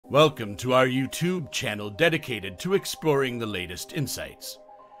Welcome to our YouTube channel dedicated to exploring the latest insights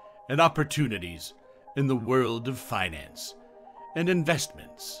and opportunities in the world of finance and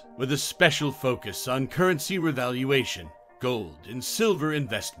investments, with a special focus on currency revaluation, gold and silver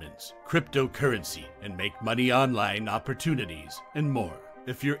investments, cryptocurrency, and make money online opportunities, and more.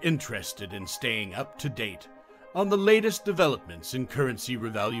 If you're interested in staying up to date on the latest developments in currency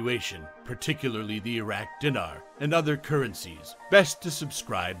revaluation, particularly the Iraqi Dinar and other currencies, best to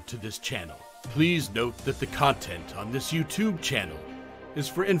subscribe to this channel. Please note that the content on this YouTube channel is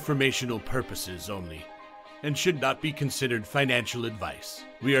for informational purposes only and should not be considered financial advice.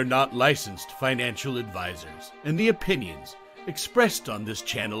 We are not licensed financial advisors, and the opinions expressed on this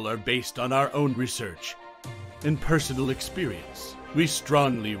channel are based on our own research and personal experience. We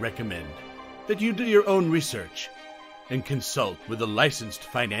strongly recommend that you do your own research and consult with a licensed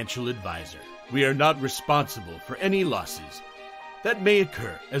financial advisor. We are not responsible for any losses that may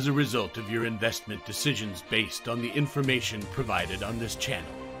occur as a result of your investment decisions based on the information provided on this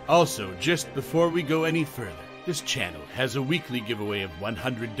channel. Also, just before we go any further, this channel has a weekly giveaway of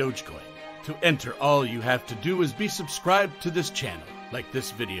 100 Dogecoin. To enter, all you have to do is be subscribed to this channel, like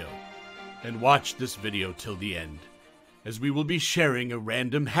this video, and watch this video till the end, as we will be sharing a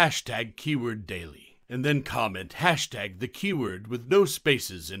random hashtag keyword daily, and then comment hashtag the keyword with no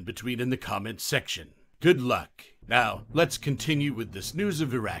spaces in between in the comment section. Good luck! Now, let's continue with this news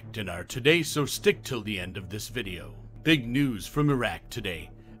of Iraqi Dinar today, so stick till the end of this video. Big news from Iraq today,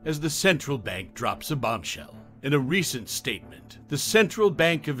 as the central bank drops a bombshell. In a recent statement, the Central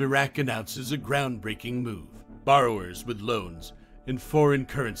Bank of Iraq announces a groundbreaking move. Borrowers with loans in foreign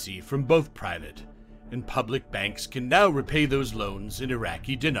currency from both private and public banks can now repay those loans in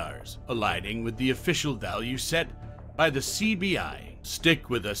Iraqi dinars, aligning with the official value set by the CBI. Stick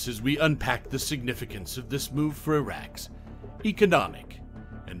with us as we unpack the significance of this move for Iraq's economic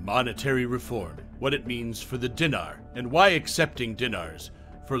and monetary reform, what it means for the dinar, and why accepting dinars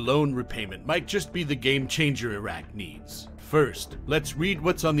for loan repayment might just be the game changer Iraq needs. First, let's read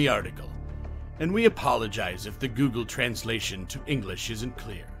what's on the article, and we apologize if the Google translation to English isn't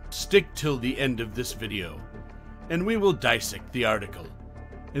clear. Stick till the end of this video, and we will dissect the article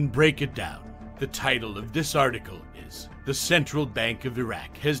and break it down. The title of this article is, "The Central Bank of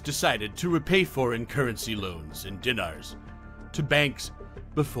Iraq has decided to repay foreign currency loans in dinars to banks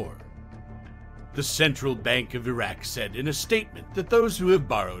before." The Central Bank of Iraq said in a statement that those who have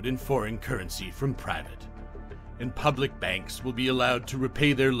borrowed in foreign currency from private and public banks will be allowed to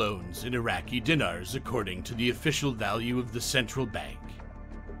repay their loans in Iraqi dinars according to the official value of the central bank.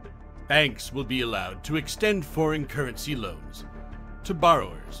 Banks will be allowed to extend foreign currency loans to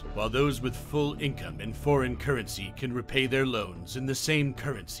borrowers, while those with full income in foreign currency can repay their loans in the same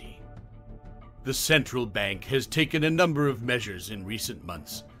currency. The central bank has taken a number of measures in recent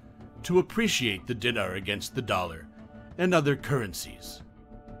months to appreciate the dinar against the dollar and other currencies.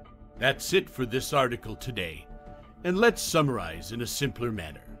 That's it for this article today, and let's summarize in a simpler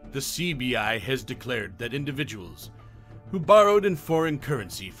manner. The CBI has declared that individuals who borrowed in foreign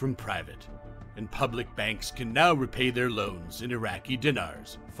currency from private and public banks can now repay their loans in Iraqi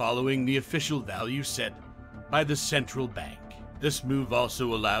dinars, following the official value set by the central bank. This move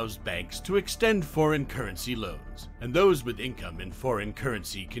also allows banks to extend foreign currency loans, and those with income in foreign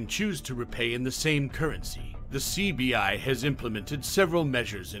currency can choose to repay in the same currency. The CBI has implemented several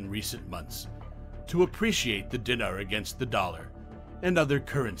measures in recent months to appreciate the dinar against the dollar and other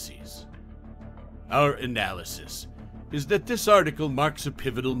currencies. Our analysis is that this article marks a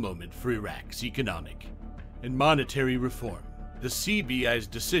pivotal moment for Iraq's economic and monetary reform. The CBI's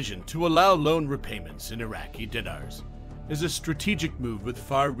decision to allow loan repayments in Iraqi dinars is a strategic move with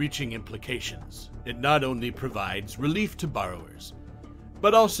far-reaching implications. It not only provides relief to borrowers,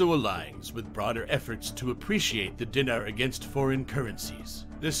 but also aligns with broader efforts to appreciate the dinar against foreign currencies.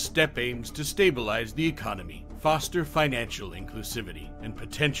 This step aims to stabilize the economy, foster financial inclusivity, and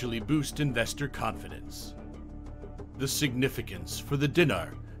potentially boost investor confidence. The significance for the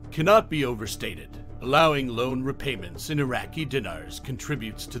dinar cannot be overstated. Allowing loan repayments in Iraqi dinars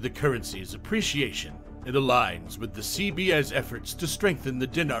contributes to the currency's appreciation. It aligns with the CBI's efforts to strengthen the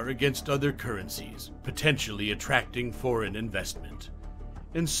dinar against other currencies, potentially attracting foreign investment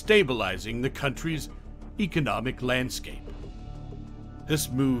and stabilizing the country's economic landscape. This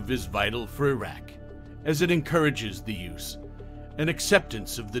move is vital for Iraq, as it encourages the use and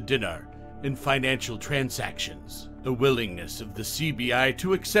acceptance of the dinar in financial transactions. The willingness of the CBI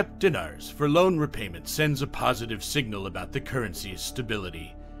to accept dinars for loan repayment sends a positive signal about the currency's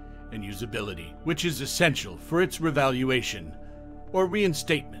stability and usability, which is essential for its revaluation or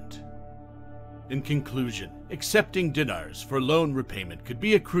reinstatement. In conclusion, accepting dinars for loan repayment could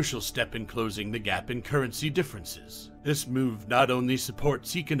be a crucial step in closing the gap in currency differences. This move not only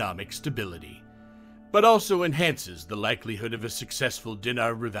supports economic stability, but also enhances the likelihood of a successful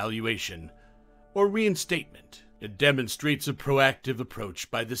dinar revaluation or reinstatement. It demonstrates a proactive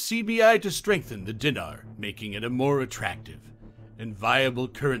approach by the CBI to strengthen the dinar, making it a more attractive and viable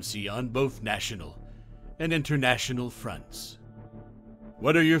currency on both national and international fronts.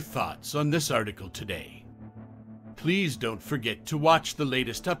 What are your thoughts on this article today? Please don't forget to watch the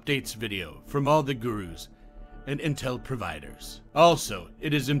latest updates video from all the gurus and intel providers. Also,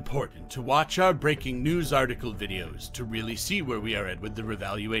 it is important to watch our breaking news article videos to really see where we are at with the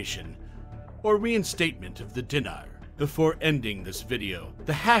revaluation or reinstatement of the dinar. Before ending this video,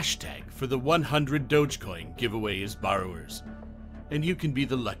 the hashtag for the 100 Dogecoin giveaway is borrowers, and you can be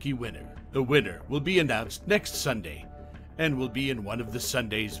the lucky winner. The winner will be announced next Sunday and will be in one of the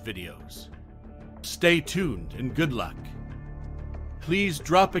Sunday's videos. Stay tuned and good luck. Please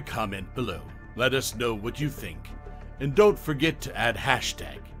drop a comment below. Let us know what you think, and don't forget to add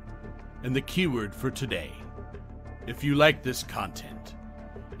hashtag and the keyword for today. If you like this content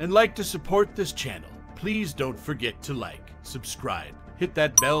and like to support this channel, please don't forget to like, subscribe, hit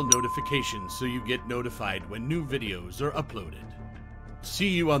that bell notification so you get notified when new videos are uploaded. See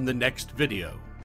you on the next video.